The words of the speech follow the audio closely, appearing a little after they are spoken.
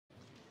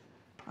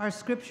Our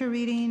scripture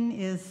reading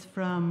is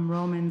from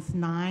Romans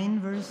 9,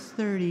 verse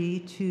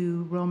 30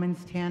 to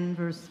Romans 10,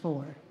 verse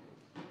 4.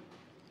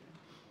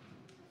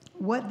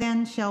 What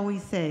then shall we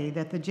say?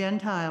 That the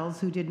Gentiles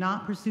who did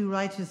not pursue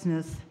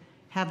righteousness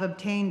have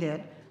obtained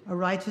it, a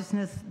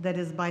righteousness that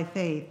is by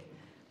faith.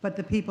 But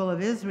the people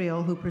of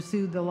Israel who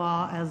pursued the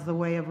law as the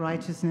way of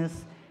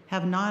righteousness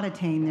have not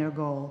attained their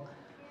goal.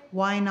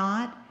 Why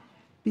not?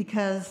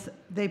 Because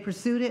they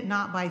pursued it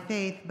not by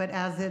faith, but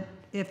as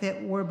if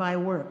it were by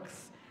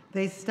works.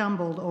 They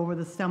stumbled over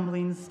the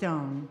stumbling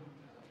stone.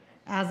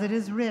 As it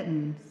is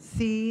written,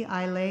 "See,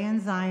 I lay in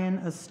Zion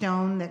a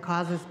stone that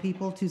causes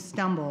people to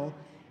stumble,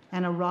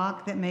 and a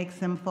rock that makes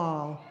them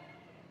fall.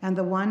 And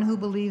the one who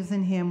believes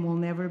in him will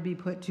never be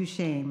put to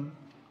shame."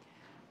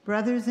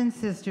 Brothers and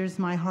sisters,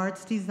 my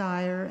heart's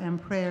desire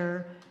and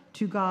prayer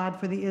to God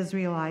for the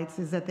Israelites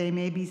is that they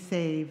may be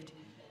saved.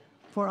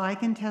 For I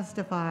can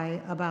testify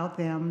about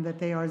them that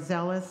they are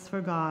zealous for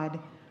God,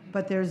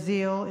 but their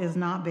zeal is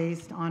not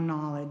based on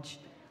knowledge.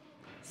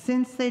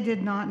 Since they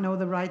did not know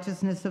the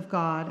righteousness of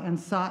God and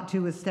sought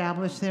to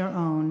establish their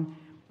own,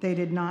 they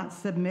did not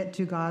submit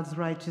to God's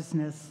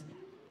righteousness.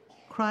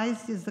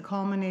 Christ is the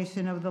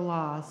culmination of the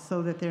law,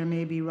 so that there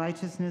may be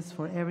righteousness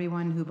for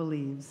everyone who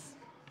believes.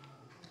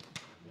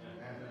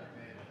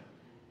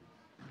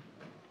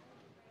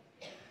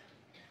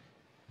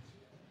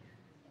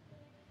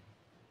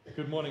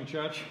 Good morning,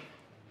 church.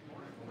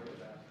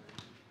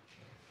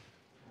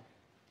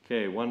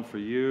 Okay, one for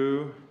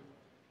you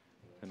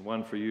and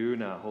one for you.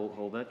 Now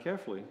hold that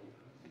carefully.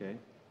 Okay,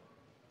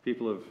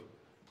 people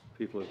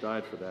have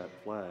died for that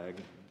flag.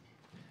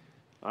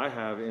 I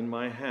have in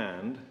my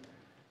hand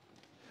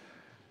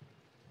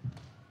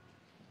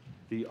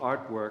the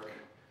artwork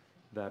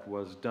that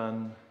was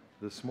done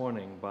this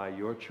morning by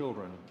your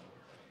children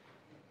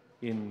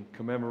in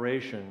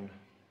commemoration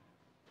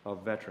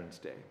of Veterans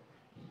Day.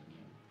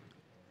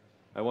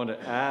 I want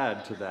to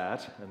add to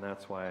that, and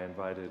that's why I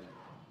invited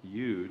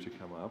you to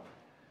come up,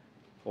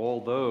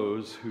 all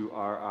those who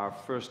are our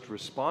first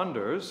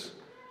responders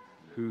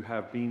who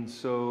have been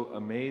so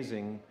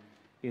amazing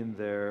in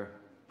their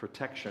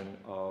protection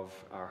of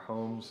our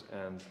homes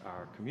and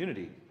our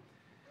community.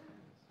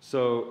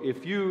 So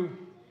if you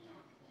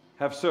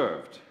have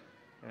served,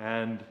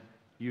 and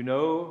you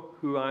know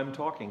who I'm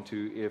talking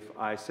to if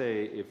I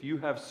say, if you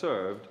have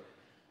served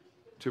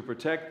to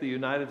protect the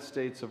United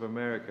States of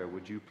America,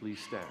 would you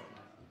please stand?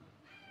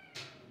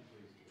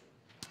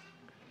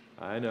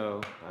 I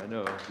know.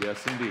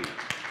 Yes, indeed.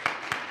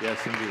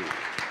 Yes, indeed.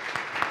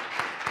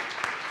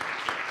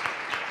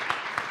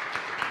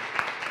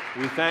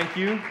 We thank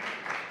you.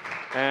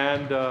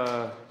 And,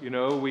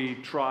 we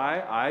try.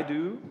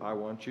 I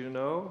want you to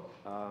know,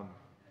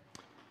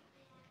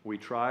 we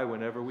try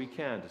whenever we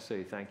can to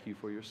say thank you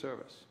for your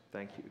service.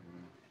 Thank you.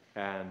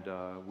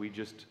 And we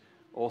just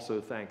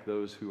also thank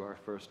those who are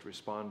first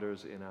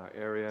responders in our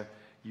area.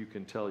 You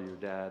can tell your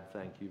dad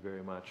thank you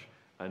very much.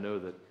 I know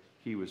that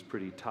he was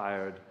pretty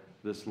tired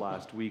this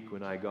last week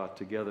when I got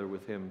together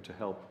with him to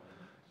help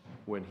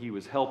when he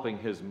was helping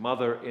his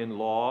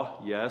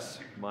mother-in-law. Yes,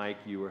 Mike,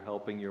 you were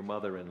helping your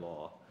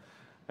mother-in-law.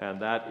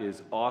 And that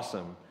is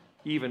awesome,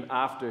 even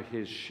after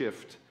his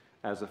shift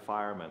as a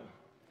fireman.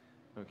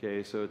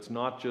 Okay, so it's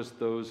not just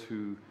those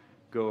who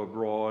go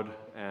abroad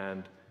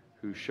and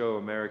who show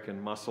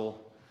American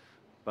muscle,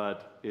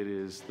 but it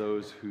is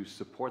those who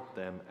support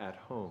them at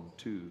home,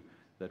 too,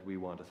 that we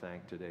want to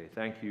thank today.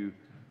 Thank you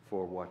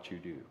for what you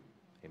do.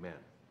 Amen.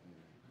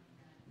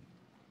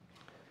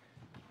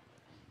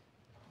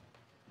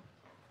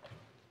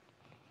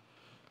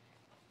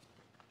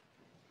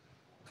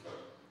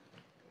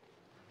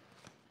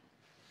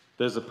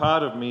 There's a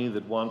part of me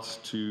that wants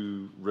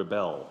to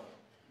rebel.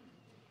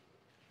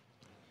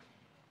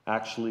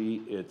 Actually,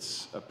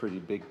 it's a pretty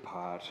big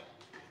part,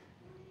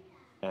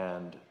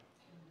 and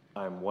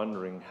I'm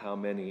wondering how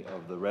many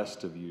of the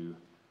rest of you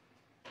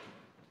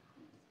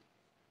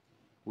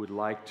would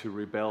like to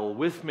rebel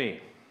with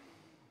me.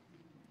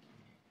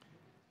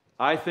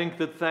 I think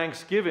that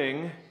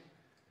Thanksgiving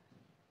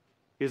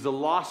is a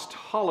lost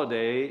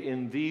holiday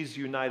in these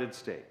United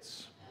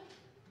States.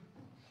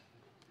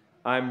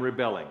 I'm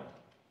rebelling.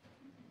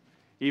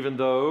 Even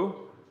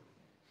though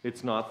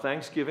it's not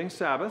Thanksgiving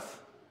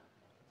Sabbath,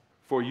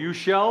 for you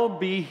shall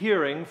be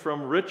hearing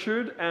from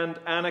Richard and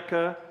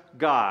Annika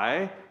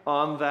Guy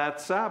on that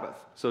Sabbath,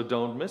 so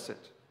don't miss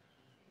it.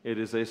 It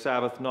is a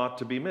Sabbath not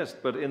to be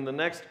missed. But in the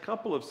next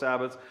couple of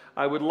Sabbaths,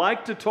 I would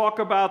like to talk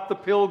about the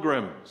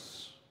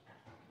Pilgrims.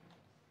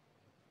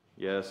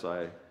 Yes,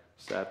 I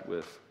sat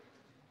with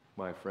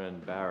my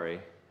friend Barry,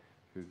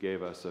 who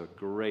gave us a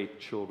great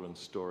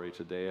children's story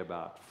today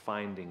about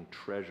finding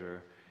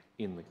treasure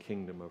in the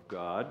kingdom of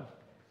God.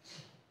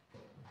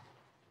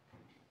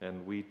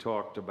 And we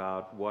talked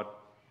about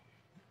what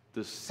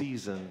the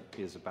season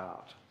is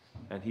about.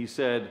 And he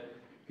said,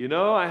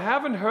 I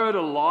haven't heard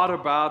a lot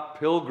about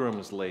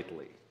pilgrims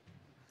lately.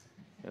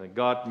 And it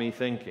got me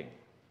thinking.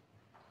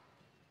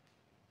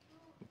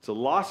 It's a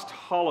lost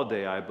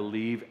holiday, I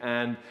believe,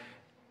 and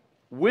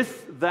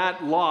with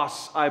that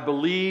loss, I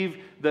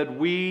believe that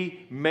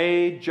we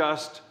may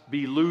just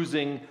be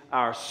losing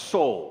our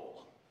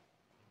soul.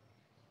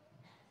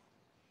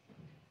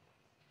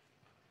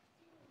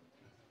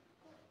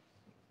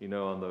 You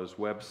know, on those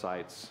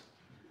websites,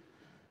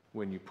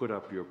 when you put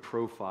up your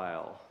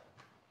profile,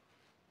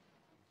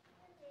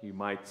 you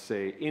might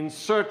say, in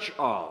search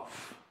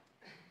of.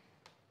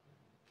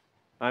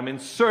 I'm in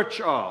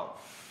search of.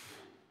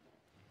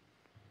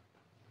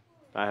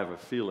 I have a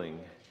feeling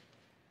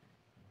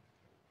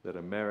that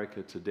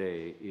America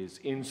today is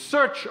in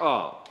search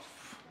of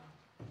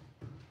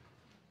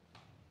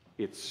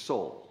its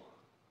soul,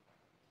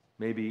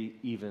 maybe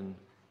even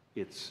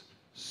its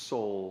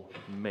soul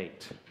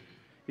mate.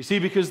 You see,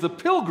 because the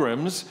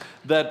pilgrims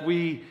that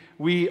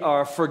we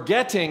are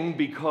forgetting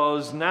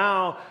because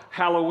now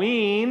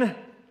Halloween,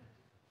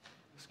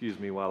 excuse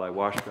me while I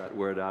wash that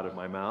word out of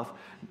my mouth,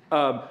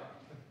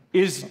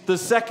 is the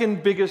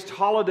second biggest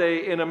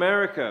holiday in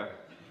America.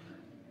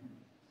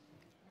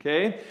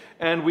 Okay?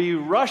 And we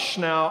rush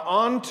now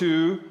on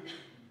to,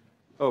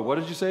 oh, what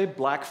did you say?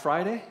 Black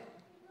Friday?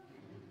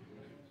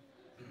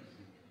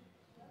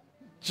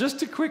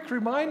 Just a quick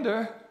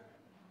reminder,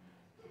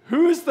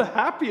 who is the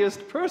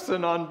happiest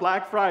person on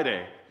Black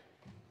Friday?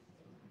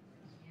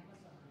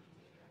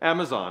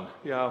 Amazon.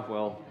 Yeah,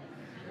 well,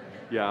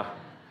 yeah.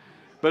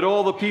 But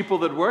all the people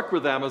that work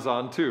with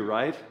Amazon too,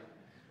 right?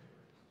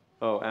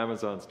 Oh,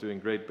 Amazon's doing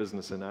great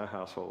business in our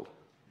household.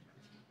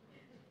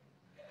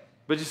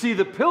 But you see,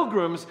 the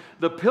pilgrims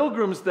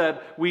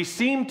that we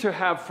seem to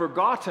have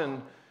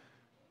forgotten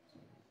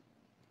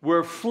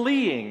were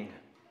fleeing.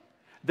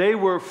 They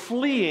were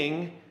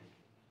fleeing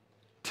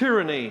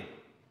tyranny.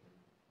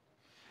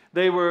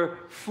 They were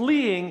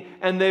fleeing,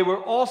 and they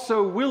were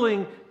also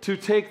willing to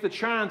take the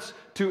chance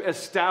to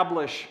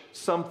establish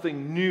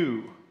something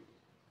new,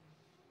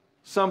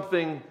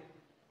 something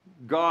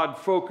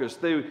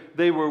God-focused.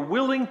 They were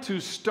willing to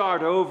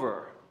start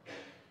over.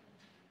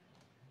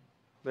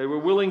 They were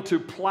willing to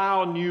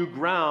plow new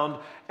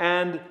ground,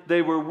 and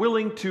they were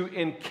willing to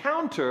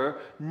encounter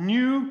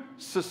new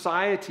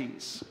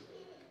societies.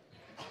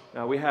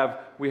 Now, we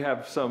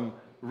have some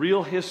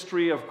real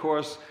history, of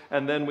course,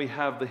 and then we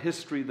have the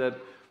history that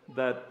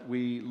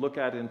we look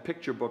at in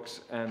picture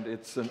books, and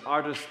it's an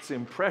artist's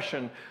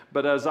impression.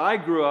 But as I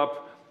grew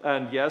up,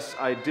 and yes,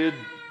 I did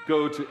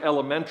go to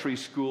elementary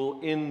school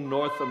in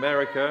North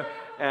America,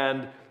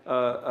 and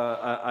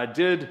I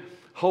did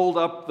hold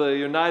up the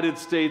United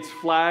States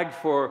flag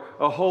for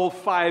a whole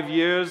 5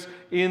 years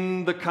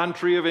in the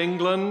country of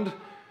England,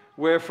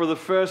 where for the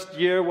first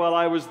year while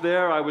I was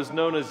there, I was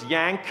known as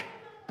Yank.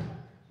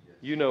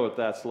 You know what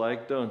that's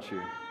like, don't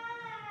you?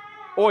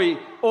 Oi,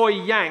 oi,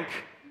 Yank,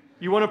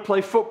 you want to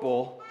play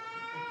football?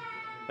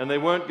 And they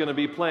weren't going to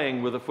be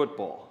playing with a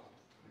football.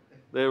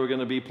 They were going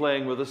to be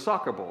playing with a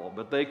soccer ball,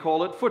 but they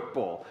call it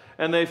football.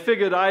 And they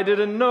figured I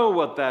didn't know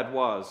what that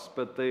was,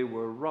 but they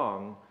were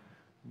wrong,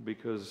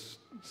 because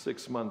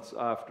 6 months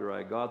after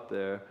I got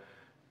there,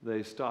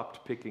 they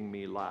stopped picking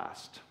me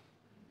last.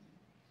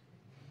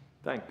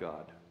 Thank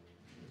God.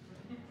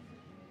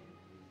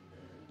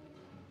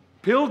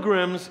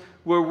 Pilgrims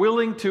were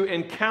willing to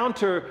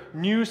encounter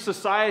new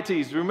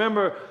societies.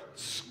 Remember,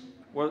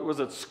 what was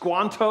it,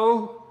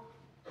 Squanto?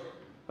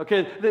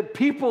 Okay, the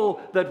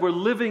people that were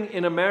living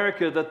in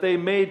America that they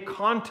made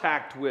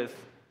contact with,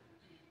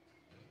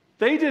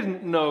 they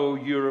didn't know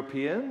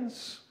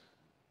Europeans,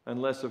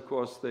 unless, of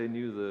course, they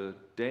knew the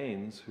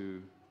Danes who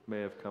may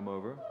have come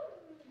over.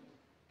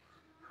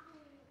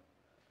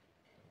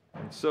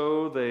 And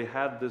so they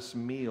had this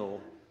meal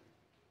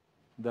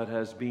that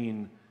has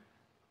been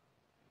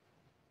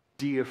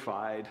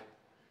deified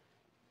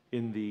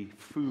in the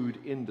food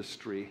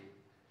industry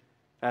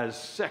as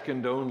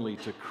second only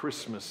to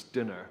Christmas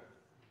dinner.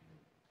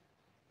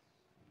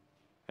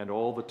 And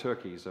all the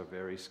turkeys are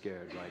very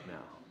scared right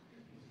now.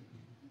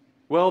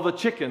 Well, the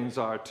chickens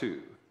are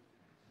too.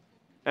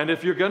 And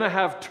if you're going to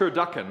have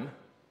turducken,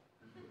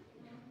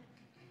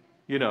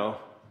 you know,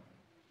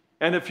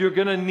 and if you're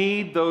going to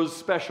need those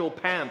special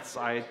pants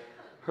I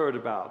heard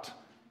about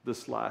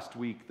this last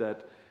week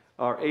that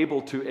are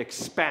able to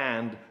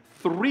expand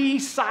 3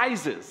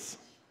 sizes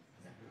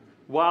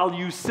while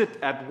you sit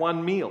at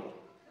one meal,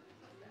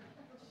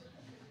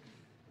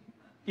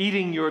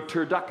 eating your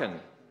turducken.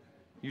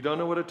 You don't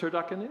know what a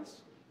turducken is?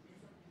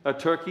 A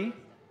turkey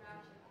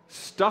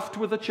stuffed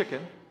with a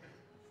chicken,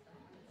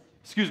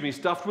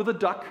 stuffed with a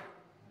duck,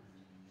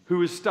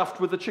 who is stuffed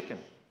with a chicken.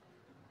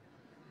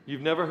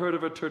 You've never heard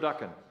of a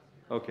turducken?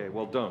 Okay,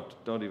 well,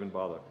 don't even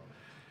bother.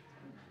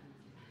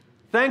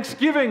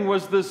 Thanksgiving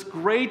was this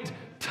great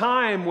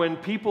time when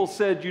people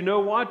said, you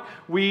know what?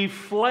 We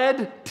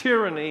fled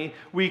tyranny,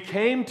 we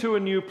came to a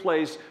new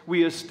place,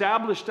 we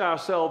established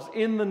ourselves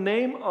in the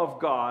name of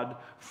God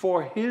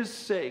for His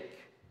sake,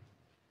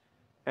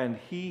 and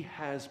He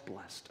has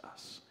blessed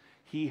us.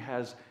 He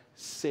has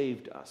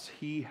saved us.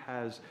 He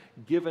has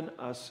given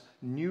us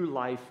new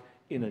life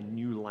in a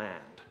new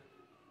land.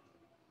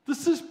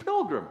 This is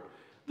Pilgrim.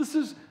 This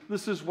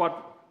is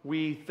what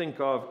we think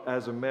of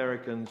as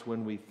Americans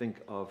when we think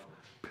of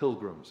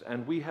pilgrims.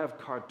 And we have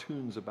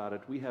cartoons about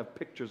it. We have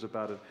pictures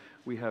about it.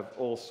 We have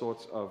all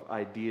sorts of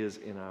ideas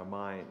in our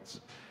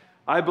minds.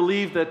 I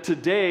believe that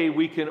today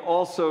we can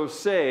also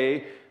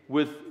say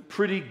with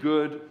pretty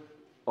good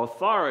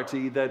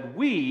authority that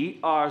we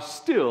are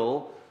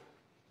still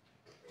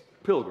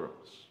pilgrims.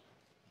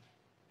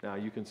 Now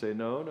you can say,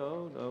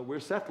 no, we're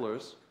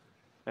settlers,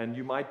 and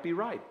you might be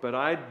right. But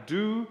I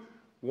do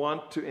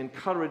want to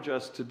encourage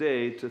us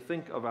today to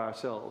think of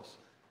ourselves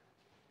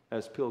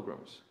as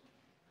pilgrims.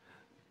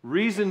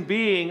 Reason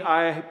being,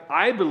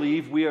 I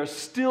believe we are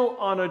still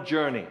on a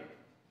journey.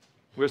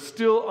 We're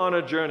still on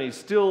a journey,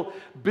 still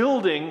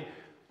building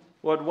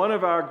what one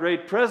of our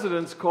great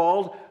presidents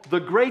called the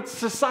Great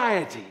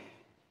Society.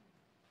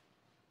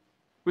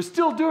 We're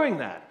still doing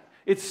that.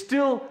 It's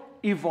still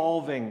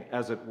evolving,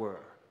 as it were.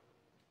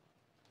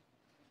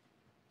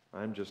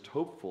 I'm just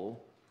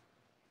hopeful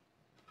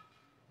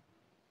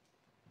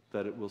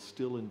that it will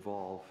still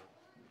involve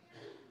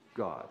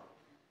God.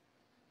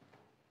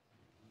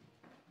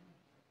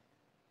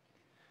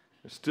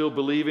 We're still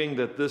believing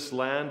that this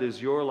land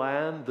is your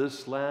land,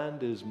 this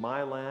land is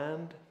my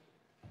land,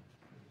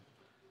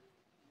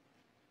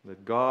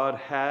 that God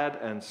had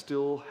and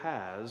still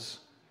has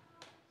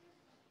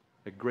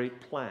a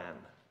great plan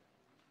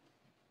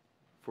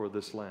for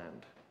this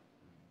land,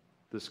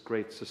 this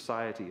great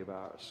society of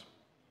ours.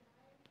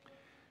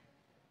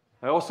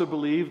 I also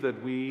believe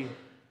that we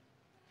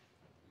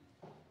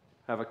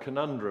have a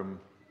conundrum.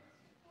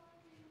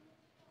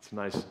 It's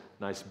a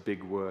nice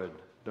big word,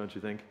 don't you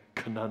think?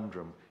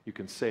 Conundrum. You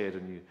can say it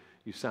and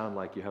you sound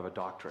like you have a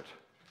doctorate.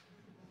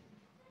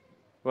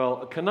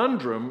 Well, a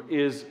conundrum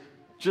is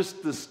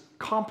just this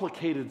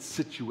complicated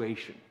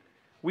situation.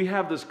 We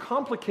have this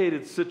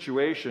complicated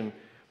situation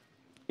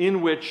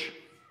in which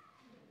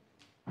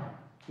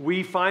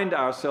we find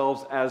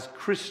ourselves as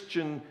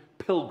Christian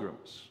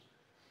pilgrims,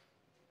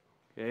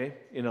 okay,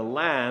 in a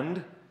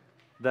land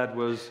that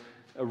was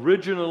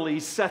originally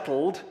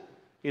settled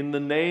in the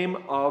name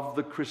of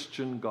the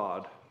Christian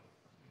God.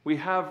 We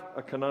have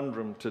a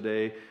conundrum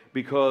today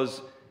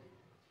because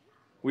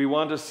we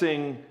want to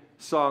sing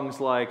songs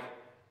like,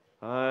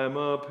 I'm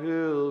a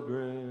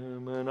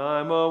pilgrim and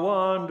I'm a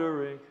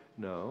wandering.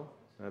 No,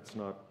 that's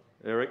not.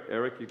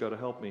 Eric, you got to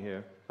help me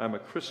here. I'm a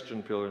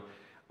Christian pilgrim.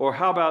 Or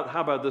how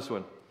about this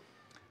one?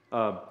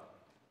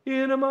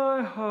 In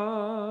my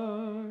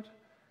heart,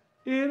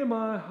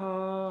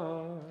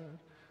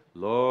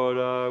 Lord,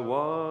 I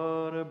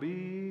want to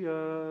be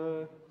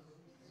a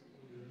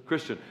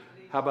Christian.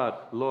 How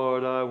about,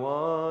 Lord, I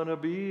want to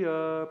be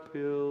a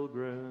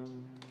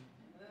pilgrim?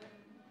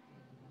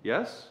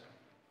 Yes?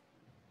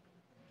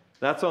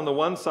 That's on the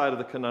one side of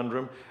the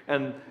conundrum,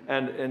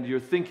 and you're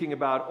thinking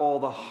about all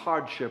the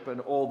hardship and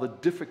all the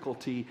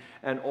difficulty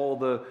and all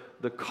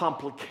the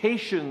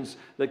complications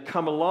that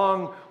come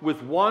along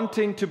with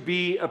wanting to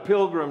be a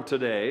pilgrim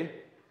today.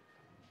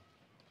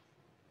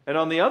 And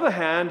on the other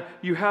hand,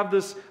 you have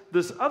this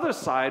other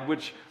side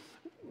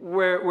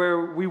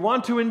where we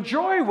want to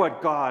enjoy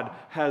what God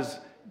has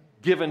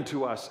given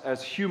to us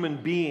as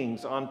human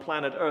beings on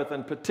planet Earth,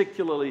 and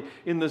particularly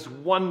in this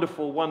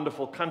wonderful,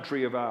 wonderful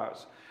country of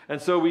ours. And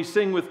so we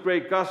sing with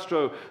great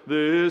gusto,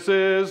 this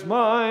is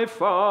my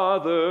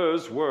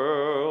Father's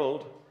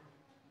world.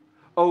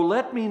 Oh,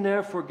 let me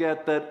ne'er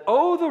forget that,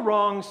 oh, the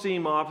wrong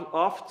seem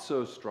oft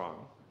so strong.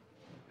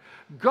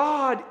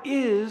 God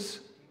is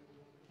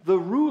the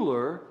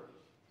ruler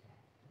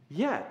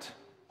yet.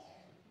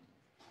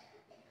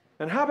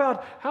 And how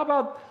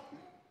about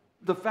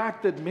the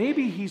fact that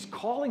maybe he's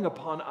calling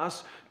upon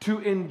us to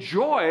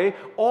enjoy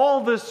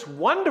all this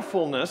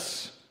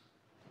wonderfulness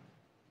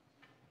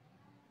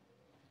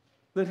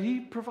that he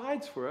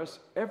provides for us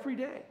every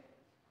day.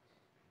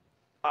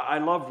 I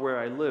love where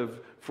I live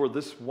for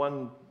this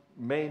one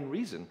main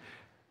reason.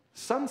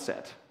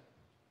 Sunset.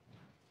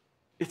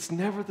 It's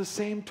never the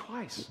same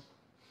twice.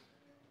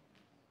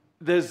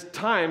 There's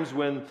times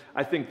when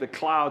I think the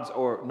clouds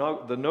or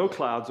no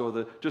clouds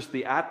or just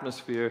the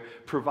atmosphere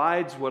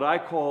provides what I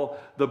call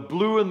the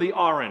blue and the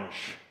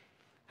orange.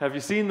 Have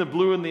you seen the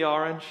blue and the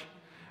orange?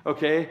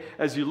 Okay,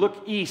 as you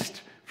look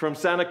east from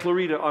Santa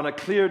Clarita on a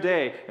clear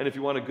day, and if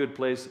you want a good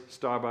place,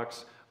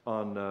 Starbucks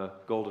on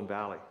Golden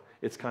Valley.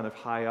 It's kind of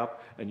high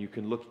up, and you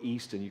can look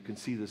east, and you can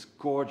see this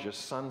gorgeous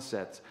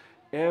sunsets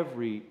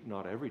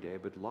not every day,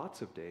 but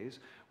lots of days,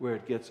 where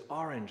it gets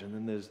orange,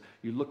 and then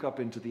you look up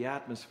into the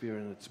atmosphere,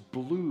 and it's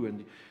blue,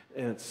 and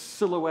it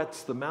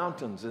silhouettes the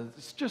mountains, and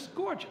it's just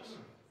gorgeous.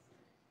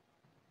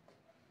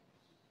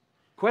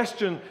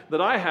 Question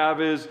that I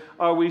have is,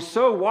 are we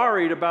so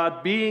worried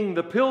about being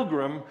the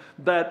pilgrim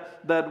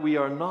that we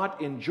are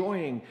not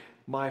enjoying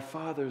my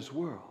Father's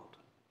world?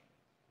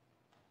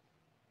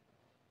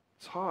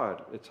 It's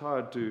hard. It's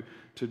hard to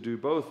do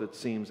both, it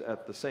seems,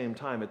 at the same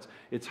time.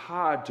 It's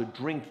hard to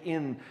drink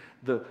in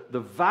the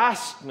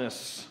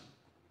vastness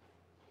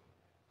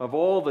of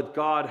all that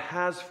God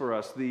has for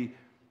us, the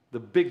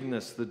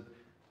bigness, the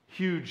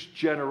huge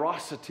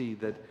generosity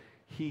that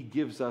he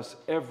gives us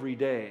every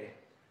day.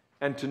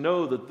 and to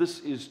know that this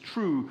is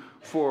true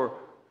for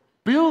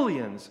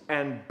billions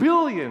and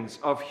billions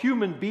of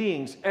human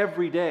beings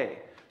every day,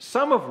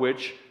 some of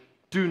which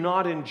do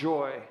not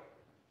enjoy,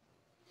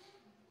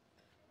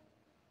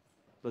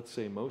 let's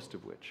say most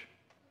of which,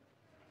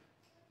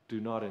 do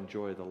not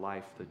enjoy the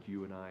life that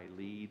you and I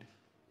lead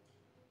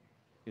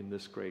in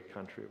this great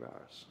country of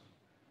ours.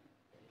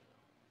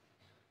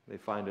 They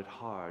find it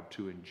hard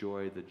to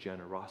enjoy the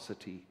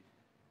generosity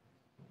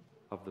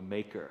of the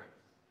Maker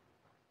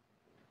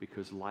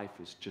because life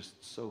is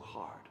just so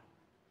hard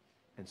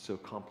and so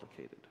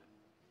complicated.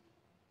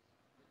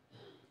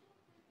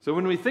 So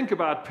when we think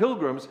about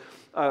pilgrims,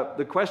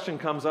 the question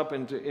comes up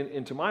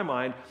into my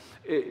mind,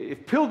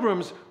 if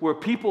pilgrims were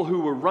people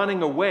who were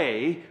running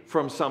away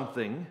from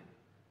something,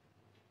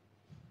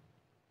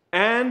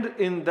 and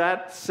in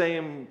that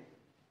same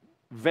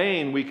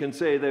vein, we can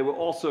say they were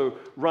also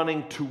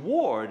running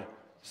toward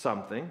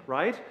something,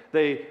 right?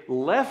 They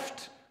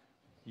left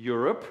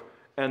Europe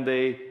and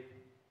they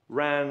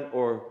ran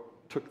or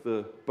took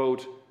the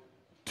boat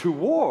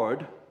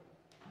toward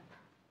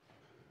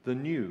the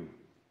new,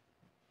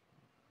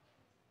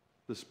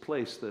 this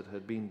place that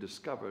had been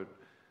discovered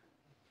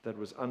that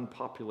was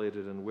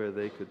unpopulated and where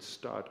they could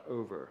start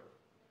over.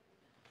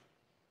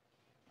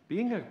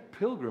 Being a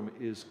pilgrim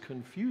is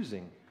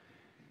confusing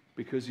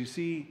because, you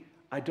see,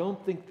 I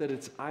don't think that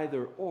it's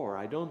either or.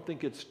 I don't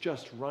think it's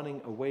just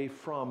running away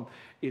from,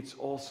 it's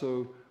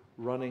also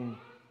running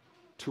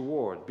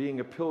toward.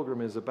 Being a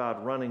pilgrim is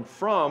about running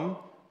from,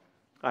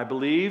 I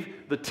believe,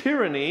 the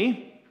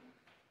tyranny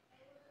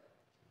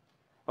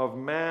of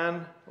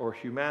man or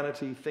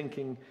humanity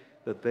thinking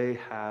that they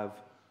have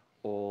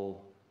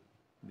all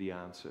the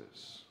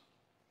answers.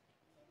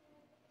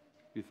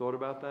 You thought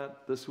about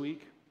that this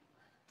week?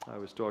 I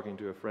was talking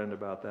to a friend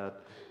about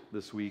that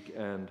this week,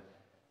 and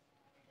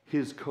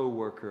his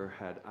coworker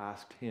had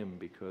asked him,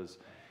 because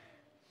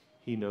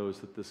he knows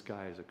that this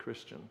guy is a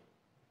Christian,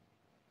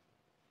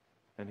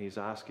 and he's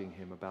asking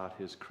him about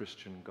his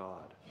Christian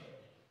God.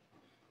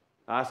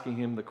 Asking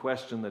him the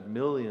question that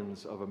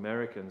millions of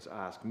Americans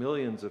ask,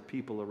 millions of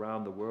people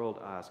around the world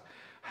ask: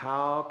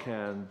 how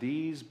can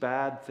these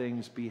bad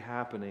things be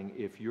happening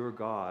if your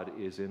God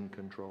is in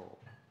control?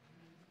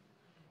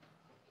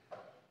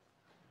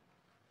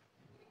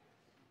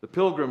 The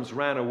pilgrims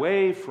ran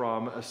away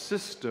from a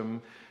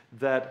system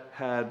that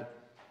had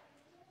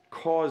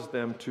caused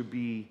them to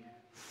be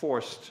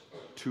forced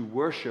to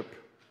worship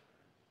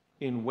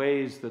in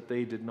ways that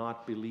they did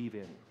not believe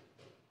in.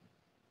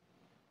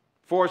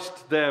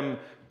 Forced them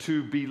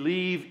to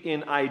believe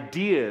in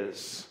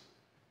ideas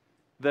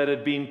that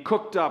had been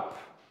cooked up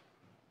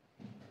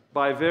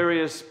by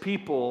various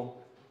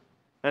people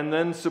and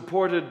then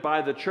supported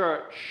by the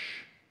church.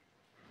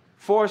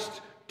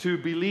 Forced to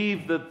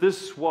believe that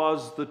this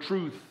was the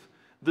truth,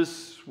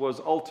 this was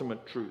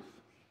ultimate truth.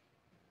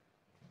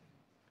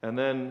 And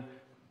then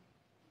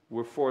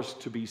were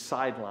forced to be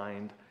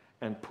sidelined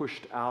and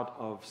pushed out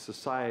of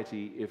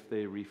society if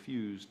they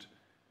refused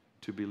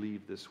to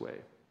believe this way.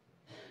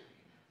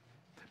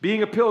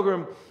 Being a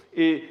pilgrim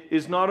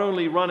is not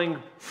only running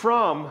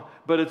from,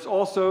 but it's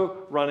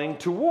also running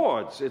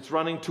towards. It's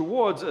running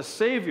towards a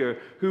Savior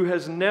who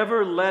has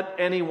never let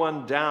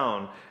anyone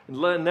down,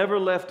 never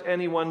left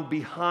anyone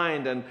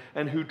behind,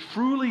 and who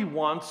truly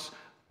wants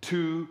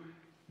to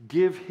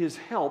give his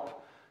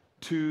help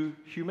to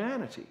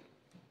humanity.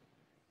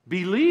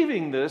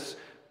 Believing this,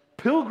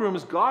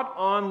 pilgrims got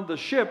on the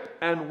ship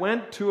and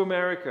went to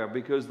America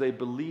because they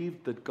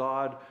believed that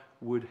God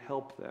would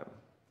help them.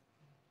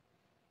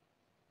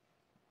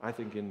 I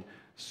think in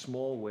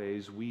small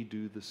ways we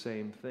do the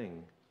same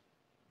thing.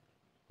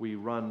 We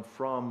run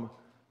from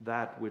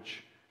that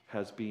which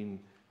has been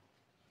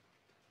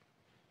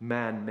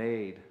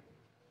man-made,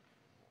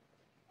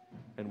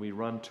 and we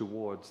run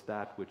towards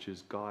that which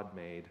is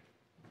God-made.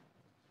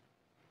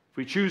 If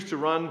we choose to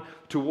run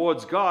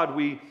towards God,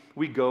 we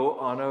go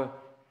on a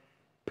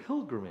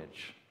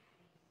pilgrimage.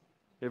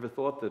 You ever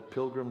thought that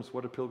pilgrims,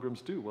 what do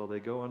pilgrims do? Well, they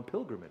go on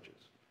pilgrimages.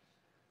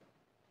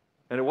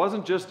 And it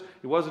wasn't just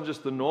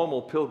the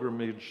normal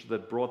pilgrimage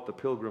that brought the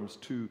pilgrims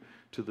to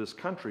this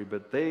country,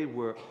 but they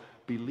were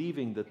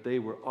believing that they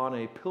were on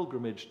a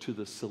pilgrimage to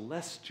the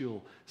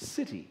celestial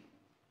city.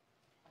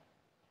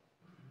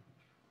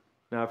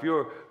 Now, if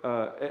you're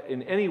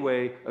in any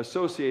way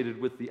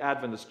associated with the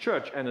Adventist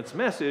church and its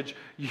message,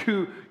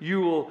 your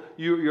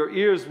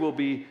ears will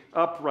be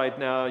up right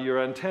now,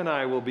 your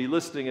antennae will be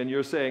listening, and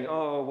you're saying,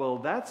 oh, well,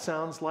 that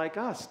sounds like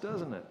us,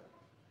 doesn't it?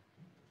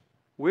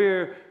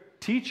 We're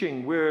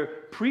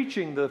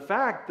preaching the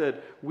fact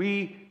that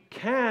we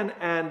can,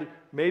 and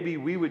maybe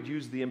we would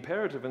use the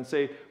imperative and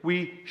say,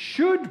 we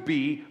should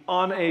be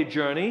on a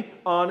journey,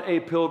 on a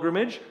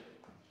pilgrimage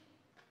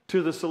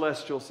to the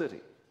celestial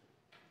city.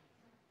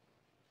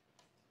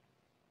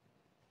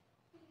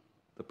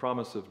 The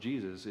promise of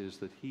Jesus is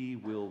that he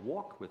will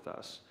walk with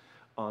us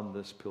on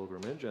this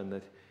pilgrimage and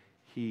that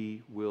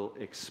he will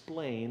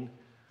explain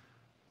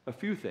a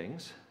few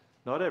things,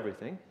 not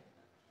everything,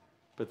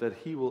 but that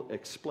he will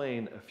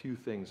explain a few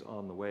things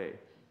on the way.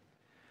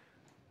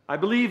 I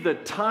believe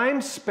that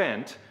time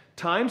spent,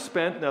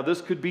 now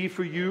this could be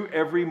for you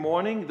every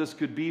morning, this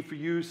could be for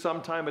you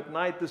sometime at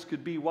night, this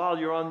could be while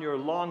you're on your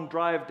long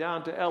drive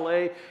down to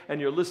LA and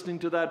you're listening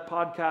to that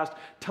podcast,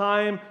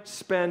 time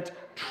spent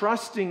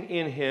trusting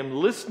in Him,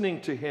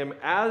 listening to Him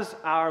as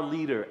our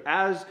leader,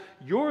 as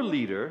your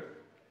leader,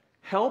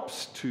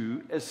 helps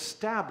to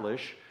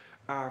establish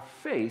our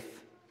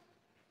faith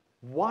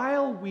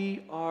while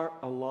we are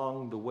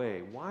along the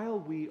way, while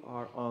we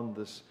are on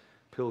this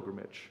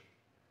pilgrimage.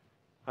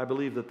 I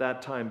believe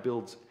that time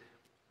builds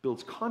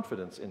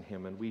confidence in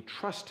Him, and we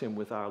trust Him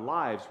with our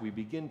lives. We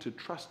begin to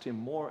trust Him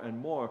more and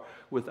more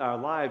with our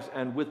lives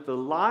and with the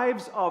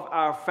lives of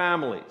our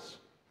families.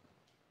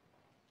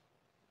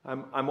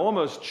 I'm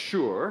almost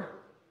sure,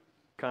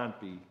 can't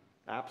be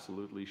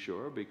absolutely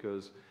sure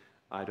because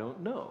I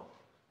don't know,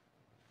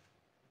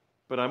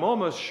 but I'm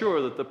almost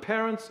sure that the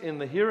parents in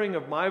the hearing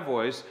of my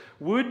voice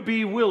would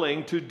be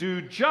willing to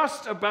do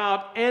just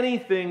about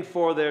anything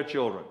for their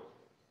children.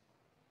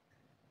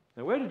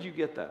 Now, where did you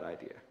get that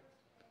idea?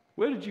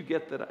 Where did you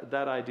get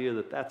that idea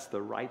that that's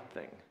the right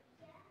thing?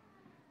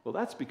 Well,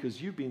 that's because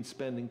you've been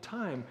spending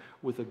time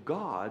with a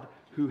God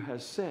who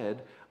has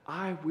said,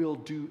 I will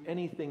do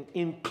anything,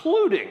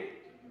 including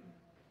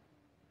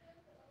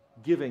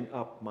giving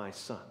up my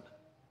son,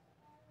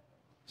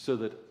 so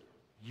that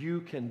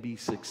you can be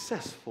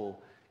successful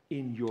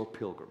in your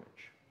pilgrimage.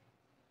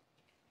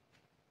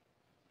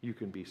 You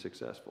can be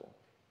successful.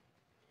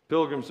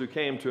 Pilgrims who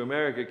came to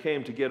America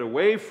came to get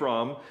away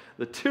from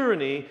the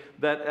tyranny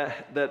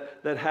that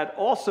had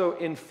also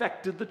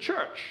infected the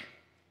church.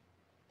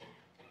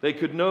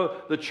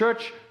 The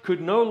church could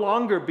no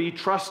longer be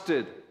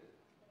trusted.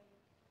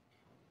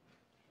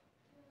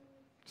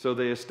 So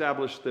they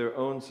established their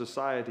own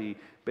society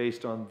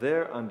based on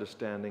their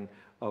understanding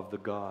of the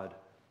God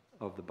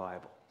of the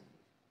Bible.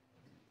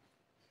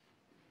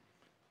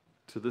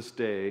 To this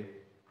day,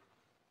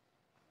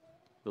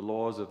 the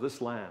laws of this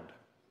land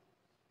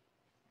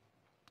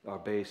are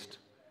based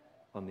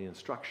on the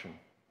instruction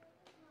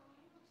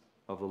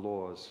of the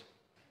laws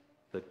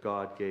that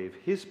God gave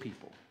His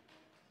people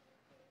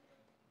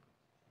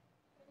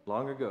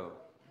long ago.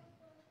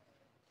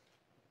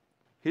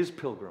 His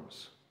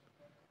pilgrims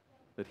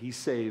that He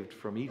saved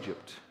from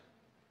Egypt,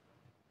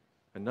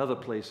 another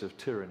place of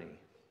tyranny.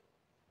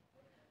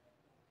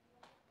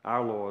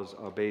 Our laws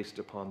are based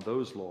upon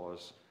those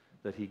laws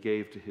that He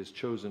gave to His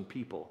chosen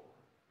people.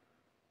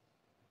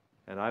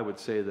 And I would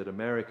say that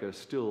America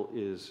still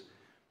is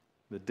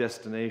the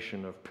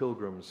destination of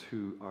pilgrims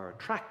who are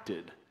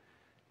attracted.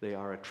 They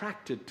are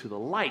attracted to the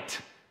light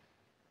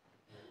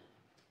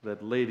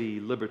that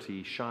Lady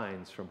Liberty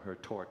shines from her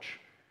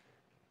torch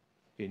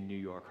in New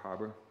York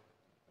Harbor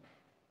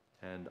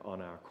and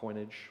on our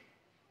coinage.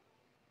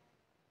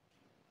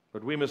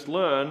 But we must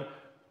learn,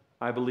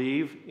 I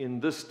believe, in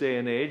this day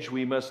and age,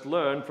 we must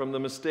learn from the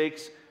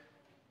mistakes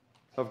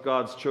of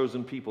God's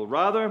chosen people.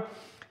 Rather,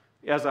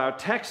 as our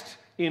text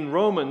in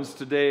Romans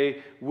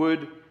today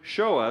would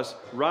show us,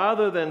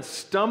 rather than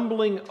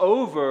stumbling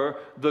over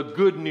the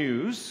good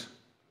news,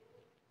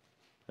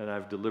 and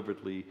I've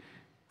deliberately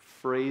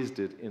phrased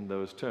it in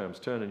those terms.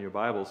 Turn in your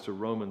Bibles to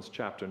Romans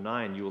chapter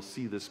 9. You will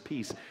see this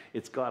piece.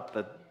 It's got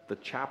the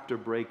chapter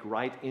break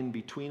right in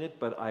between it,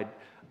 but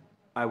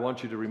I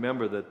want you to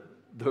remember that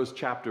those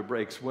chapter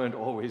breaks weren't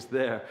always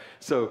there.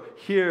 So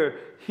here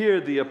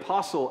the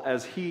apostle,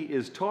 as he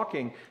is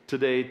talking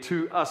today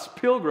to us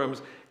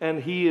pilgrims,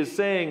 and he is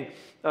saying,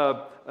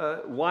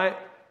 why?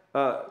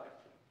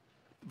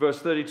 Verse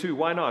 32,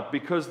 why not?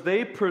 Because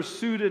they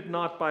pursued it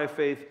not by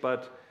faith,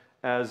 but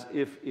as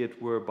if it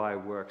were by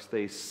works.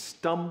 They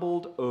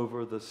stumbled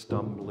over the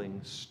stumbling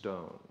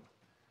stone.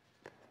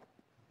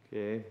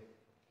 Okay?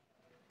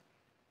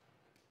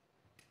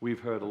 We've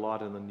heard a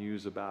lot in the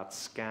news about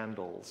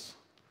scandals,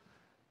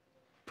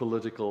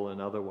 political and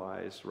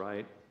otherwise,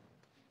 right?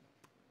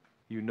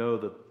 You know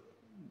that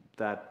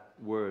that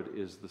word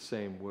is the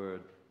same word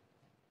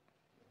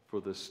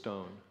for this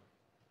stone.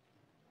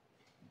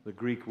 The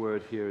Greek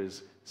word here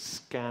is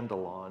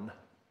scandalon.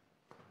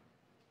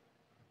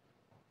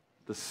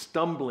 The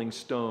stumbling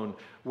stone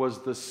was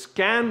the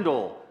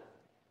scandal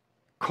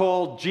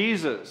called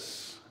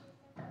Jesus.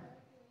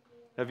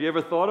 Have you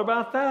ever thought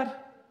about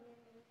that?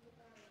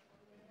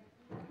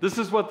 This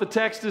is what the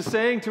text is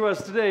saying to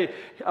us today.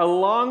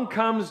 Along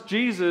comes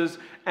Jesus,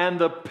 and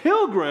the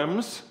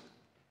pilgrims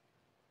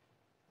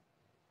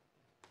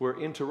were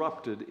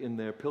interrupted in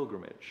their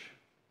pilgrimage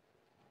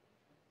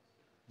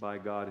by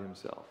God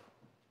Himself.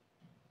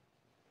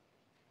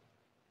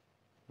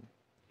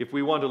 If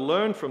we want to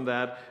learn from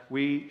that,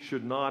 we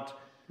should not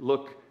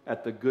look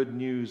at the good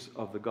news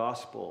of the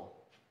gospel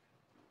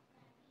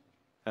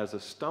as a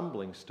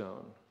stumbling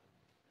stone,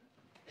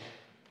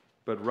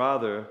 but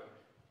rather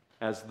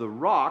as the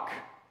rock,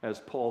 as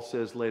Paul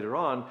says later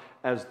on,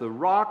 as the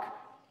rock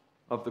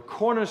of the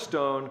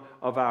cornerstone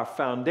of our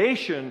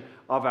foundation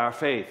of our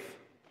faith.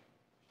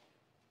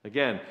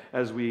 Again,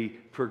 as we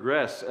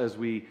progress, as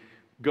we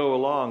go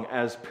along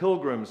as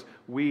pilgrims,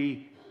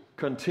 we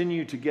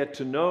continue to get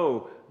to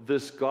know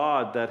this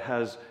God that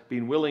has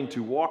been willing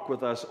to walk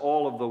with us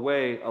all of the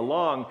way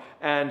along,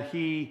 and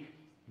he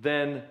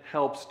then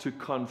helps to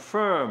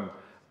confirm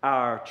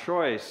our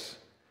choice.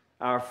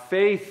 Our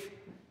faith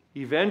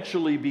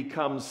eventually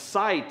becomes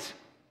sight.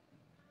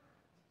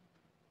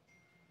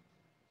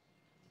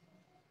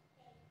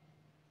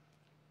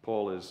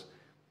 Paul is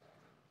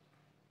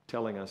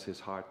telling us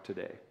his heart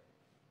today.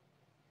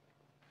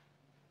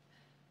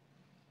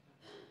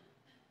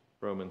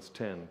 Romans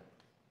 10.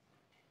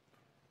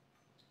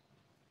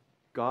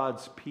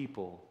 God's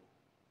people,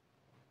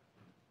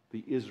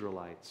 the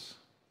Israelites,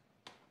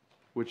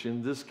 which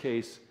in this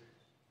case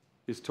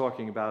is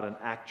talking about an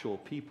actual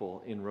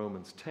people in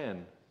Romans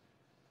 10.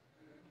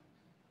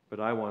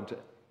 But I want to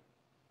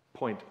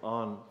point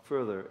on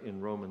further in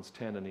Romans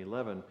 10 and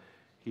 11.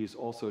 He's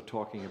also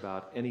talking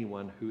about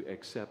anyone who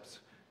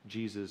accepts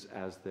Jesus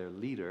as their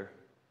leader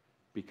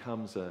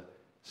becomes a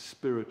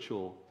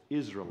spiritual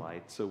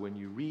Israelite. So when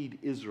you read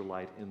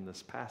Israelite in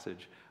this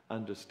passage,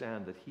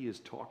 understand that he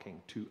is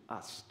talking to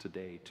us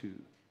today too.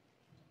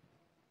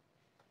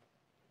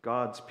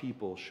 God's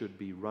people should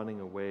be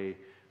running away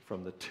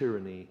from the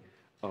tyranny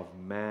of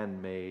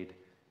man-made,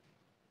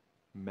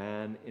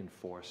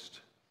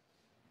 man-enforced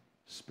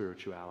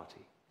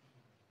spirituality.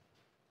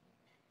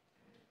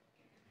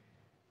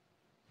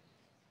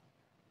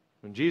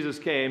 When Jesus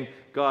came,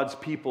 God's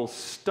people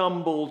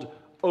stumbled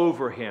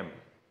over him.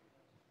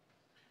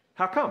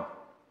 How come?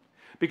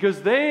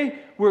 Because they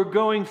were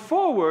going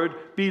forward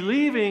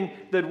believing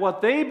that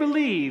what they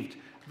believed,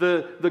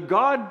 the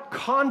God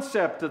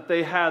concept that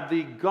they had,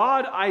 the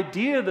God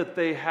idea that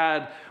they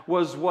had,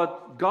 was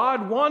what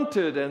God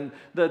wanted, and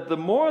that the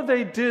more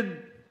they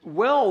did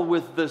well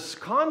with this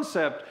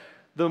concept,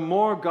 the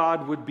more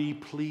God would be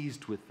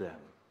pleased with them.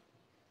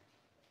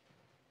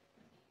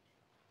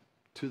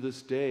 To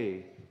this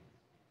day,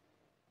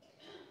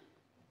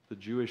 the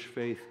Jewish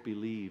faith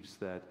believes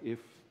that if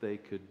they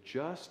could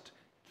just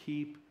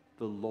keep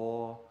the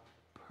law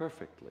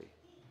perfectly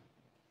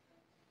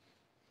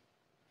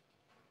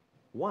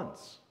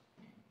once,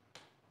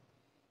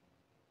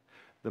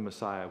 the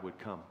Messiah would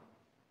come.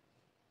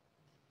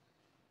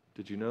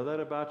 Did you know that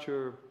about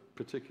your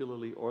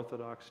particularly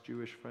Orthodox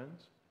Jewish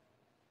friends?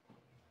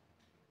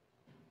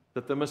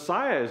 That the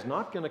Messiah is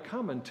not going to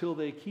come until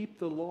they keep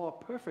the law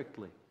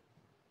perfectly.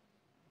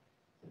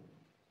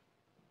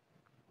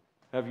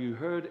 Have you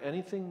heard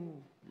anything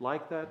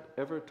like that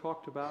ever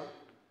talked about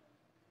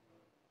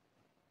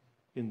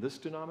in this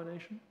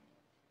denomination?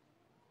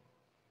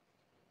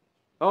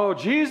 Oh,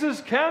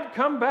 Jesus can't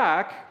come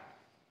back.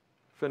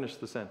 Finish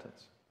the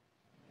sentence.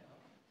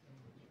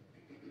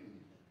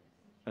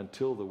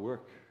 Until the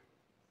work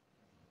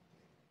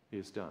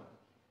is done.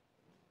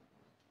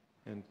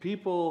 And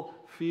people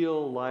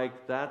feel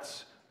like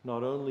that's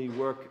not only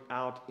work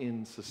out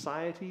in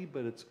society,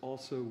 but it's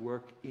also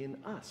work in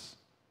us.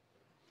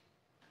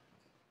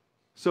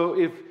 So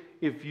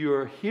if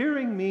you're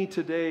hearing me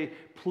today,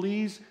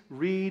 please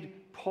read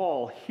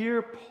Paul.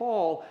 Hear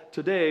Paul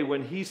today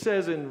when he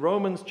says in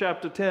Romans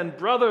chapter 10,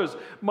 "Brothers,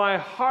 my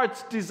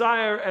heart's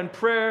desire and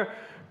prayer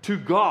to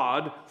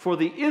God for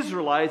the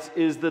Israelites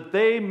is that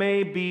they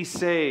may be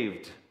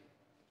saved.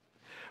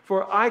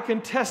 For I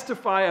can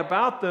testify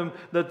about them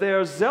that they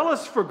are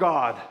zealous for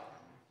God."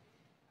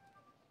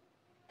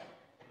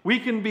 We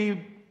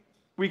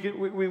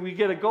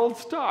get a gold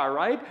star,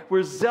 right?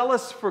 We're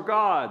zealous for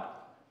God.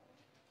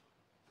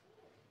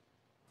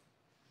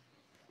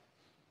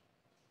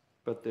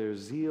 But their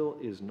zeal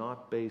is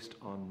not based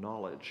on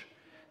knowledge,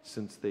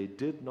 since they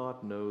did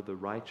not know the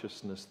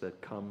righteousness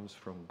that comes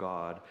from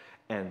God,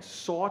 and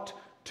sought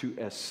to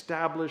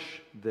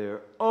establish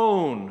their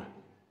own.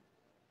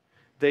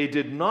 They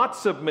did not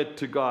submit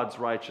to God's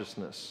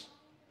righteousness.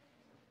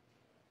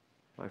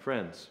 My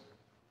friends,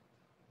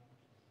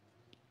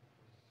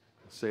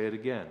 I'll say it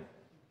again.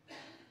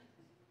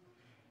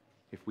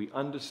 If we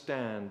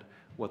understand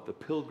what the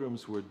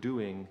Pilgrims were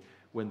doing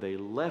when they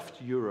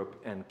left Europe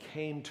and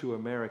came to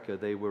America,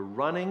 they were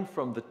running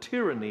from the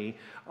tyranny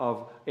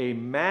of a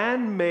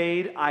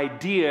man-made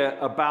idea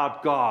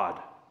about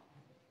God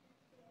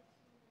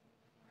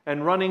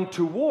and running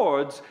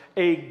towards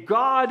a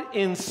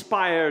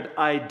God-inspired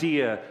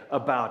idea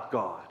about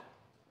God.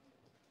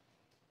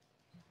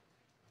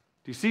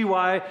 Do you see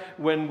why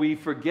when we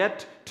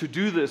forget to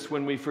do this,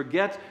 when we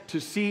forget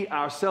to see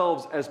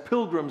ourselves as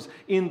pilgrims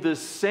in this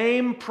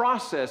same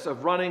process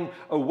of running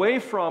away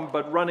from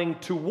but running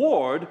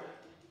toward,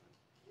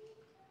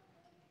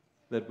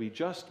 that we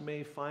just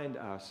may find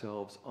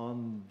ourselves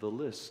on the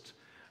list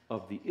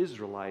of the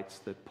Israelites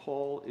that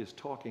Paul is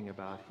talking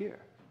about here?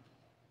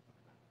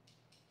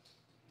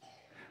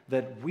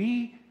 That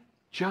we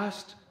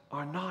just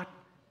are not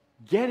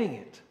getting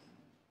it.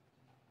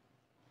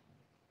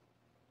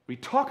 We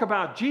talk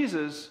about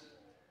Jesus,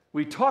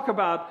 we talk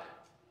about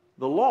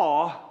the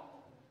law,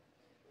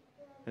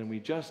 and we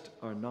just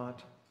are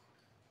not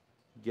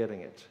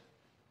getting it.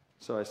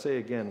 So I say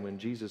again, when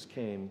Jesus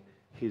came,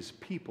 his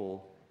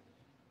people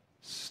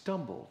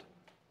stumbled.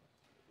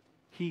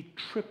 He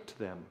tripped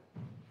them,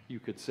 you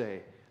could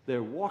say,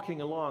 They're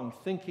walking along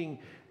thinking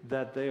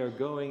that they are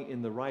going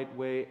in the right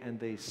way, and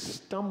they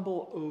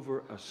stumble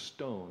over a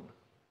stone.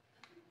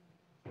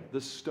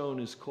 This stone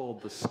is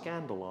called the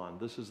scandalon.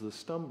 This is the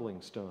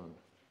stumbling stone.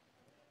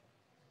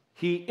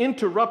 He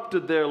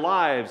interrupted their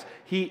lives.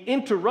 He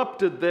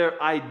interrupted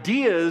their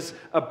ideas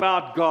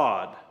about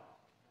God.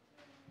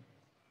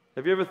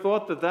 Have you ever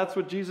thought that that's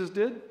what Jesus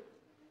did?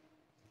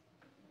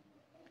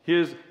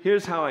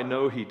 Here's how I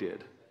know he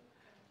did.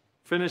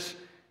 Finish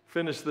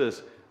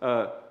this.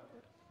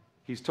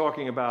 He's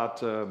talking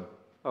about,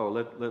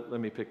 let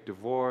me pick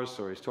divorce,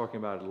 or he's talking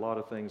about a lot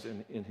of things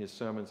in his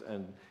sermons,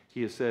 and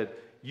he has said,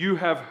 "You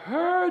have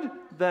heard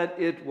that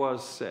it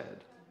was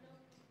said."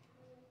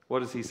 What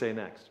does he say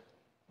next?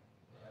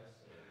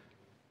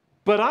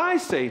 But I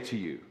say to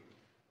you.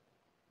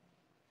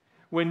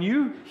 When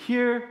you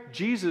hear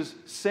Jesus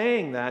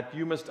saying that,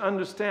 you must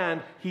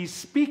understand he's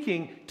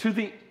speaking to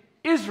the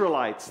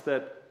Israelites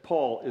that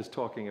Paul is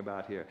talking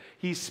about here.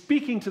 He's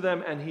speaking to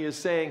them, and he is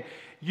saying,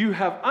 you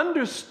have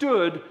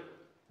understood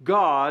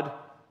God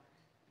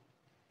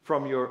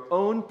from your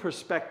own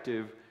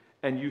perspective,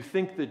 and you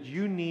think that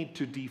you need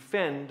to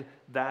defend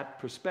that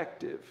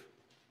perspective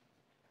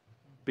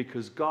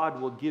because God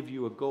will give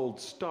you a gold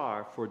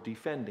star for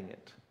defending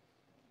it.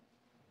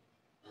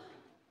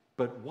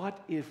 But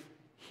what if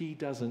he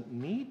doesn't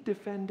need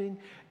defending?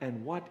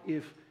 And what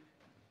if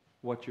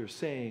what you're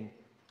saying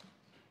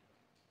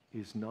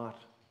is not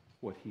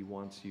what he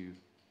wants you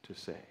to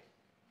say?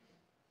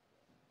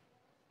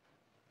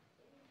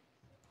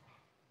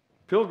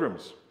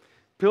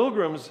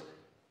 Pilgrims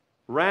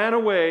ran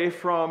away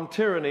from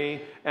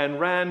tyranny and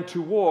ran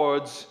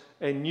towards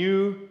a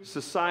new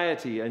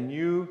society, a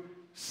new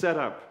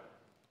setup.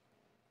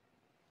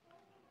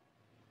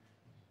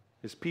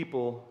 His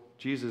people,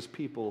 Jesus'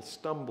 people,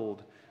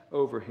 stumbled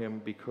over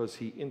him because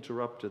he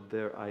interrupted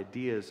their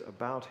ideas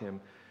about him.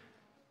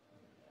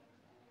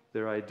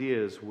 Their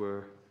ideas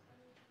were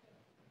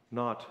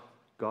not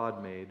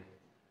God-made,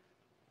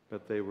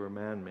 but they were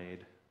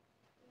man-made.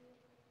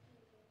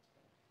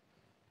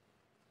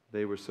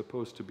 They were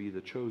supposed to be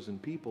the chosen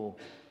people,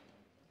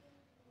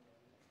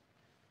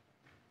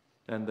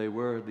 and they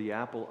were the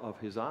apple of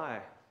his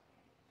eye.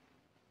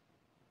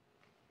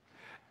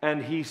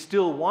 And he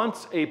still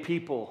wants a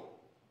people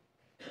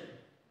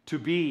to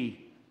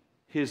be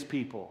his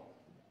people.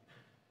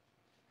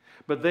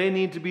 But they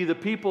need to be the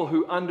people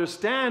who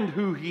understand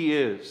who he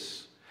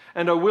is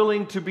and are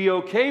willing to be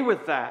okay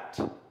with that.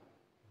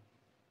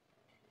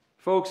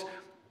 Folks,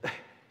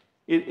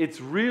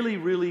 it's really,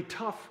 really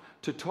tough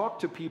to talk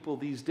to people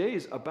these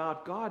days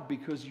about God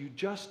because you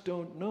just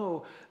don't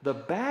know the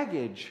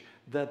baggage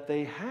that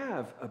they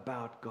have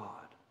about God.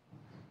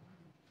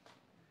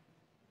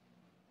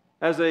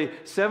 As a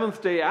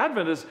Seventh-day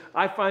Adventist,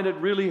 I find it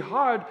really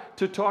hard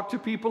to talk to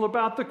people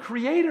about the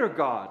Creator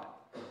God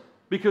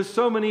because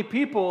so many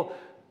people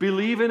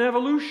believe in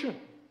evolution.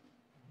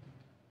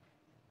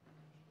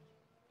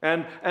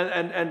 And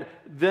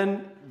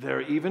then there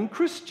are even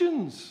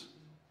Christians.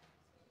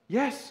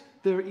 Yes,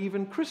 there are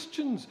even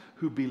Christians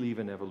who believe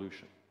in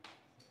evolution.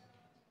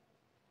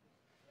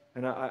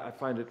 And I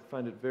find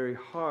it very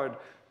hard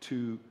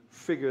to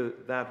figure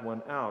that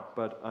one out,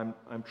 but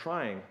I'm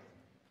trying.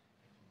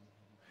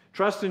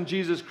 Trust in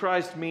Jesus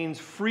Christ means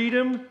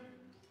freedom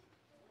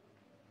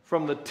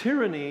from the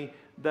tyranny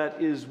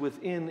that is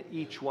within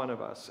each one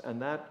of us.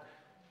 And that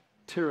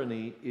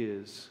tyranny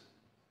is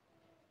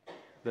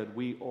that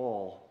we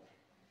all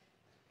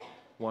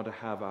want to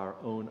have our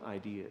own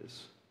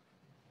ideas.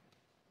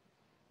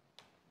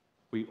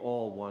 We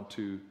all want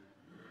to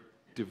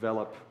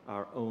develop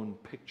our own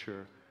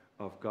picture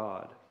of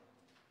God.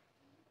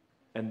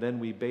 And then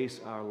we base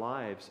our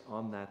lives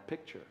on that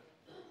picture.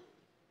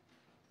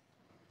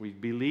 We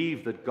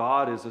believe that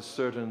God is a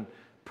certain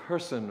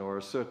person or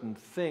a certain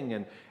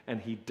thing,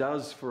 and he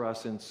does for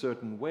us in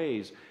certain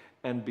ways.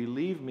 And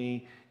believe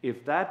me,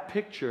 if that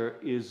picture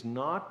is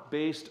not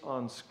based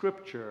on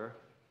Scripture,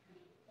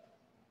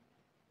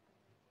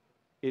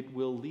 it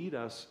will lead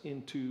us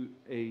into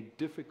a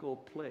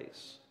difficult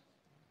place.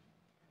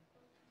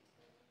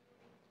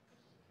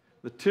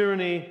 The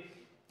tyranny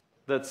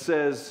that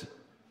says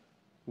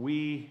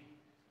we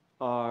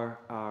are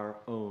our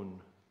own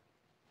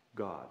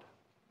God.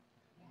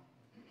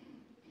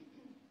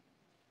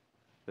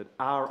 That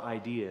our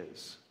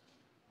ideas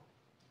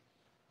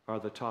are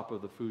the top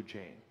of the food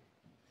chain.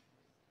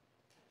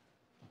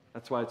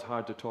 That's why it's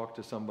hard to talk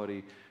to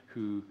somebody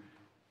who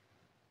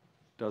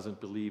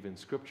doesn't believe in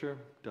Scripture,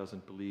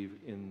 doesn't believe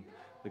in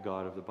the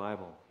God of the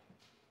Bible.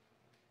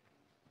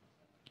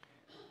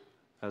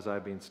 As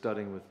I've been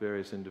studying with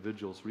various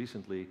individuals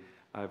recently,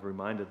 I've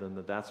reminded them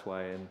that that's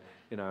why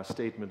in our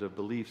statement of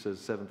beliefs as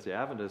Seventh-day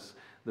Adventists,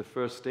 the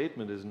first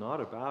statement is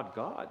not about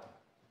God.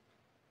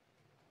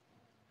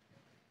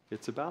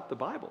 It's about the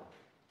Bible.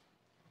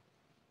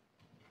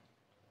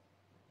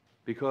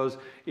 Because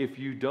if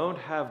you don't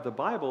have the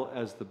Bible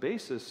as the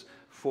basis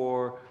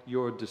for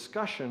your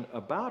discussion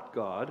about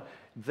God,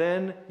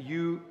 then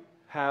you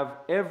have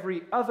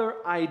every other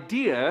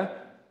idea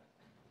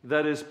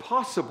that is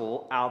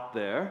possible out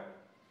there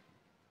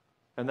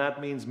And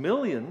that means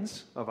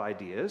millions of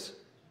ideas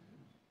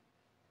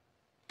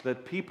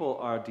that people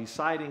are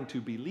deciding to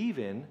believe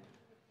in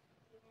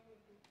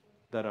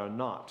that are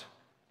not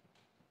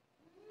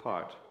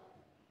part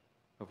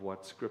of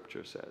what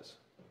Scripture says.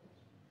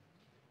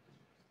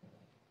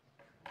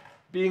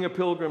 Being a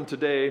pilgrim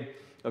today,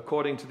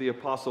 according to the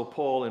Apostle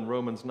Paul in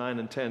Romans 9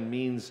 and 10,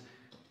 means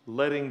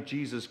letting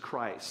Jesus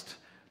Christ,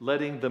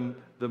 letting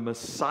the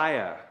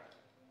Messiah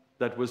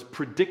that was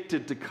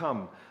predicted to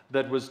come,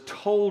 that was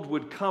told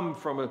would come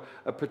from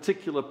a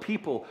particular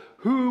people,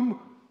 who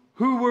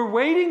were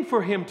waiting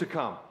for him to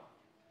come.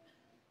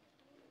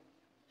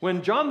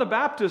 When John the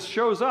Baptist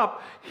shows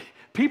up,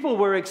 people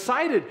were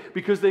excited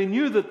because they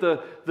knew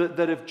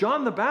that if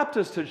John the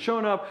Baptist had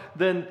shown up,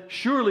 then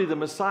surely the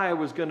Messiah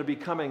was going to be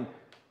coming.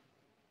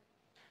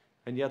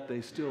 And yet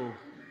they still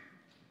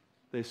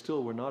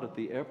were not at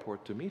the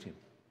airport to meet him.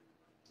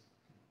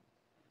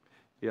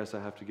 Yes,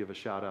 I have to give a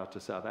shout out to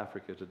South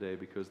Africa today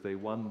because they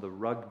won the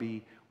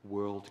Rugby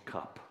World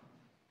Cup.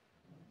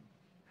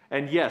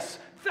 And yes,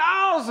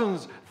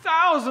 thousands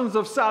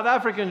of South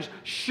Africans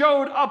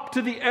showed up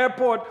to the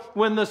airport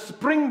when the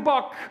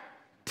Springbok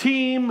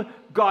team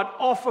got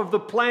off of the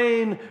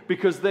plane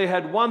because they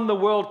had won the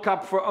World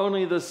Cup for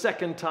only the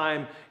second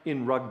time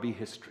in rugby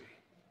history.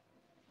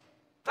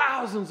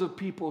 Thousands of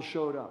people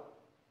showed up.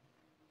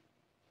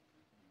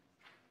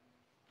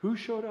 Who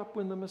showed up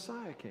when the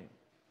Messiah came?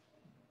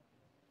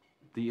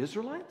 The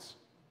Israelites?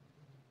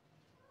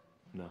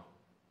 No.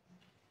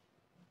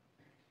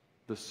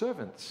 The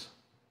servants.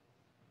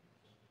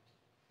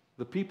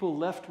 The people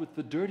left with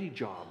the dirty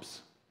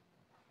jobs.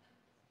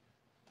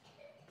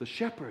 The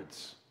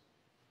shepherds.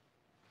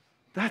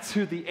 That's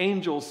who the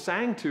angels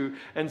sang to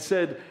and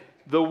said,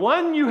 "The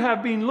one you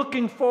have been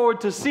looking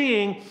forward to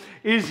seeing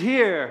is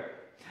here."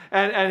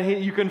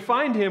 And you can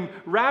find him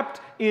wrapped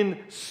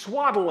in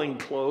swaddling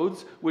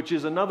clothes, which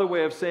is another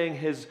way of saying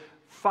his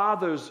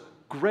father's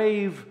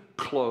grave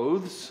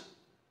clothes,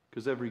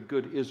 because every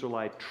good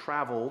Israelite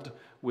traveled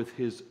with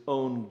his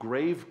own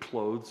grave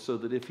clothes so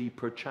that if he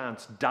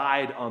perchance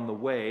died on the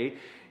way,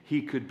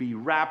 he could be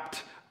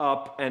wrapped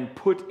up and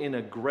put in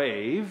a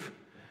grave.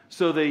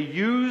 So they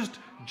used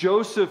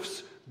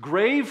Joseph's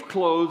grave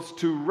clothes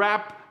to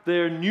wrap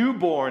their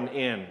newborn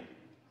in.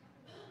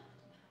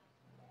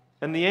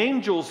 And the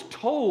angels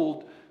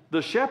told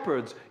the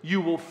shepherds,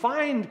 "You will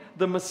find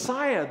the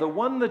Messiah, the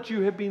one that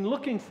you have been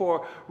looking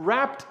for,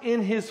 wrapped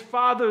in his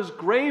father's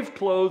grave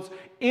clothes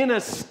in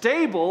a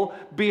stable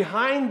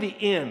behind the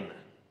inn."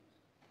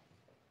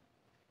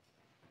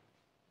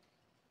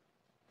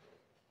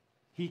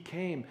 He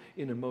came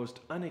in a most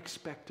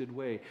unexpected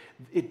way.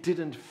 It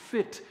didn't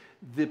fit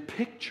the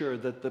picture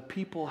that the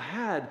people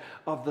had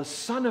of the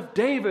Son of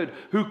David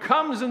who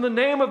comes in the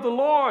name of the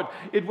Lord.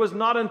 It was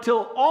not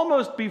until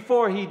almost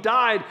before he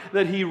died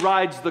that he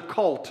rides the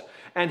colt,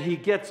 and he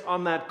gets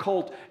on that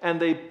colt and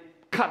they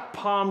cut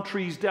palm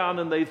trees down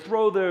and they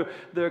throw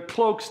their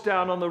cloaks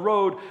down on the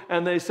road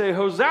and they say,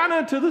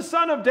 "Hosanna to the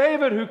Son of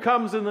David who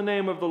comes in the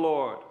name of the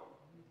Lord."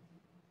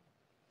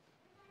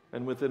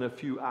 And within a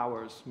few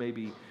hours,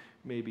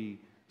 maybe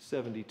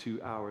 72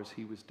 hours,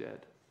 he was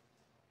dead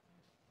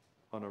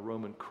on a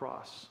Roman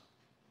cross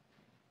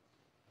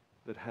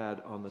that had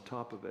on the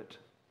top of it,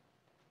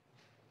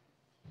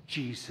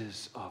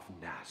 "Jesus of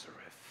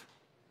Nazareth,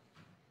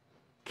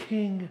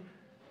 King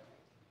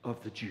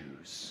of the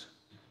Jews."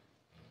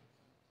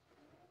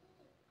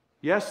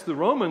 Yes, the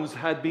Romans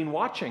had been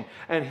watching,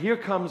 and here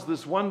comes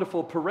this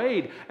wonderful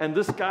parade, and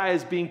this guy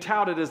is being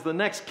touted as the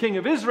next king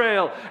of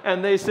Israel,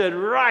 and they said,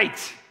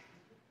 "Right,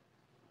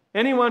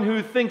 anyone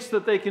who thinks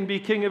that they can be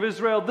king of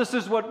Israel, this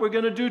is what we're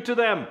going to do to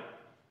them."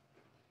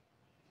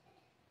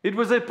 It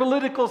was a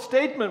political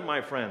statement, my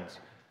friends.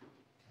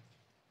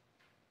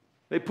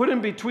 They put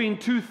him between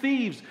two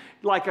thieves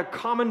like a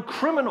common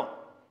criminal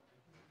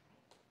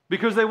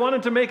because they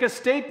wanted to make a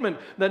statement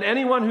that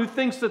anyone who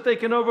thinks that they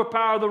can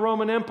overpower the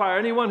Roman Empire,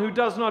 anyone who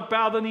does not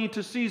bow the knee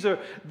to Caesar,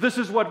 this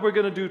is what we're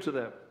going to do to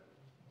them.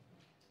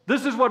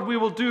 This is what we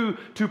will do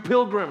to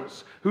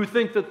pilgrims who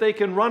think that they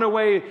can run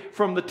away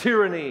from the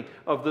tyranny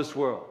of this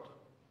world.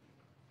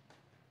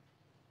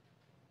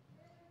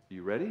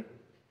 You ready?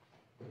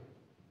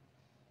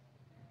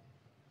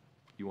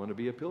 You want to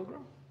be a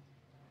pilgrim?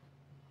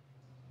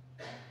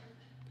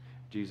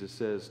 Jesus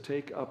says,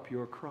 "Take up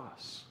your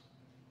cross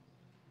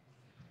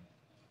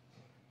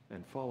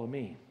and follow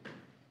me."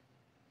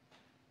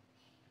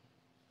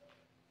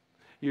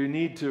 You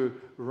need to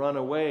run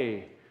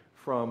away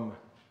from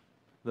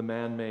the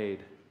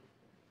man-made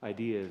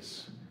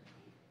ideas.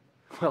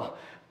 Well,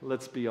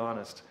 let's be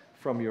honest,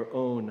 from your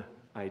own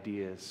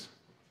ideas.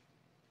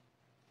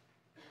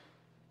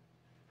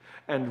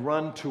 And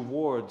run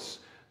towards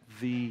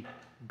the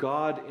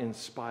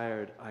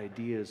God-inspired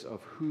ideas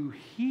of who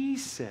he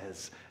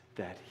says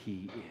that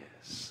he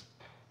is.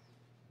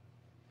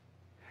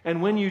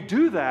 And when you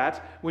do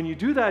that,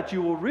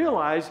 you will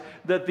realize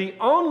that the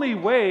only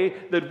way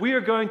that we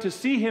are going to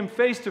see him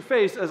face to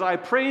face, as I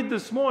prayed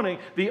this morning,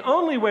 the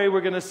only way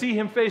we're going to see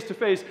him face to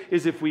face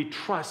is if we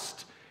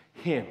trust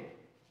him.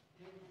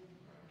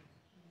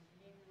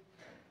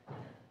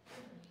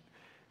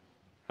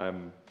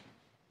 I'm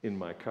in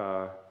my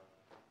car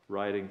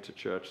riding to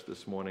church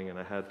this morning, and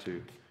I had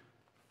to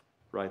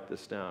write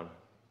this down.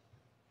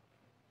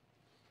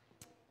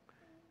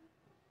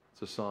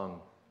 It's a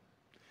song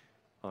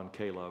on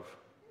K-Love.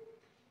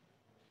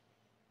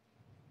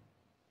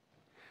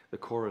 The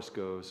chorus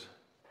goes,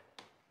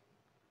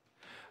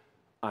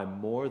 I'm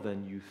more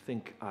than you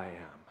think I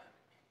am.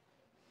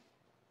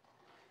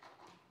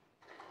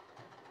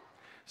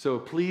 So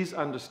please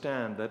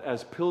understand that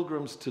as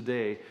pilgrims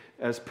today,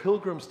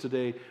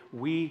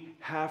 we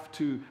have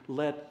to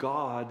let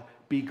God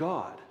be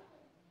God.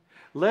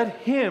 Let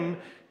Him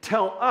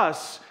tell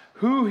us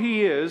who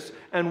He is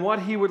and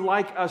what He would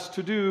like us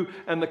to do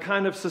and the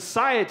kind of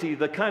society,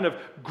 the kind of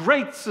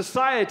great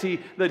society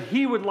that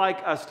He would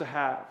like us to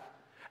have.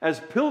 As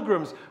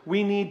pilgrims,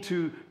 we need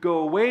to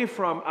go away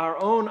from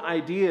our own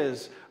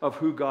ideas of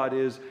who God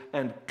is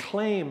and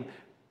claim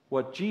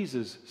what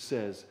Jesus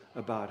says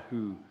about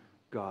who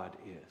God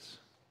is.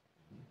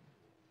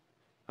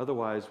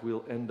 Otherwise,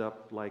 we'll end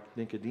up like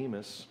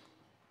Nicodemus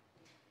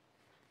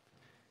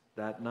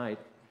that night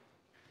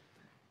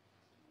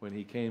when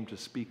he came to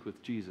speak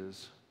with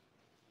Jesus.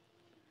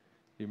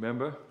 You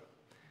remember?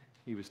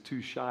 He was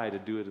too shy to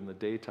do it in the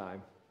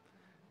daytime.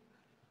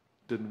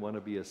 Didn't want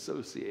to be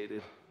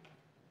associated.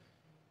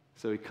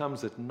 So he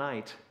comes at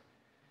night,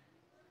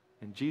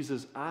 and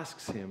Jesus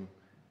asks him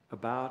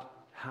about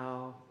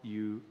how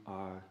you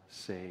are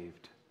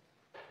saved.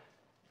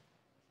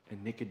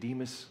 And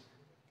Nicodemus,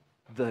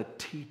 the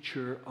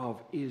teacher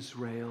of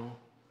Israel,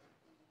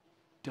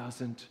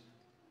 doesn't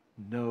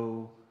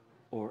know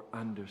or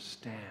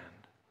understand.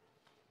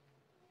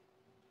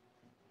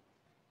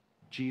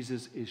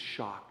 Jesus is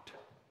shocked.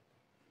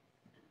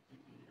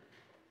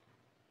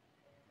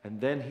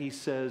 And then he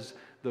says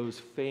those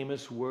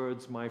famous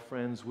words, my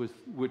friends,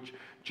 which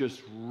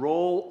just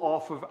roll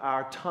off of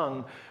our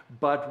tongue,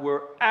 but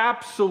were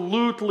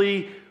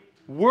absolutely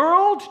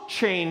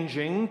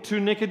world-changing to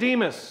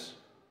Nicodemus.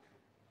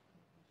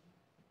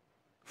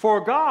 For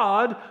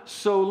God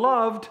so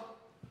loved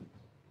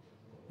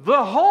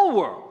the whole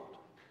world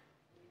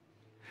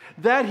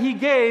that He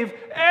gave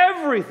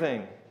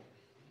everything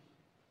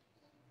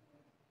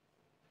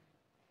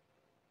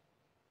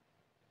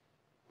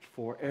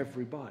for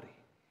everybody.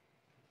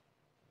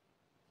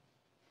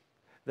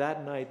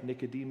 That night,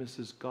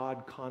 Nicodemus's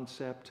God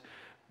concept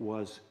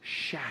was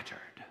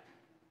shattered.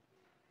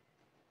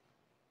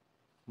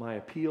 My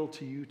appeal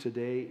to you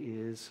today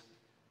is,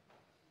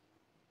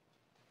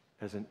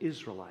 as an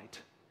Israelite,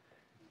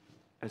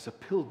 as a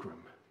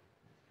pilgrim,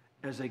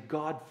 as a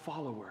God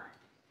follower,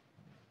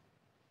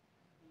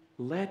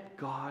 let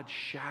God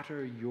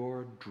shatter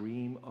your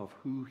dream of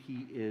who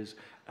He is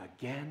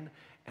again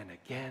and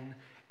again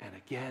and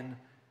again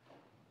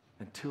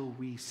until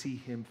we see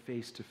Him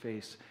face to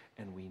face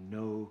and we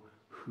know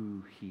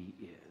who He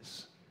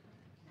is.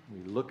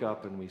 We look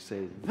up and we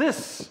say,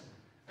 this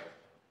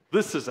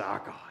is our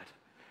God.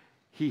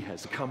 He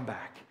has come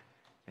back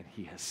and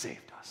He has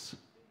saved us.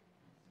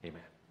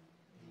 Amen.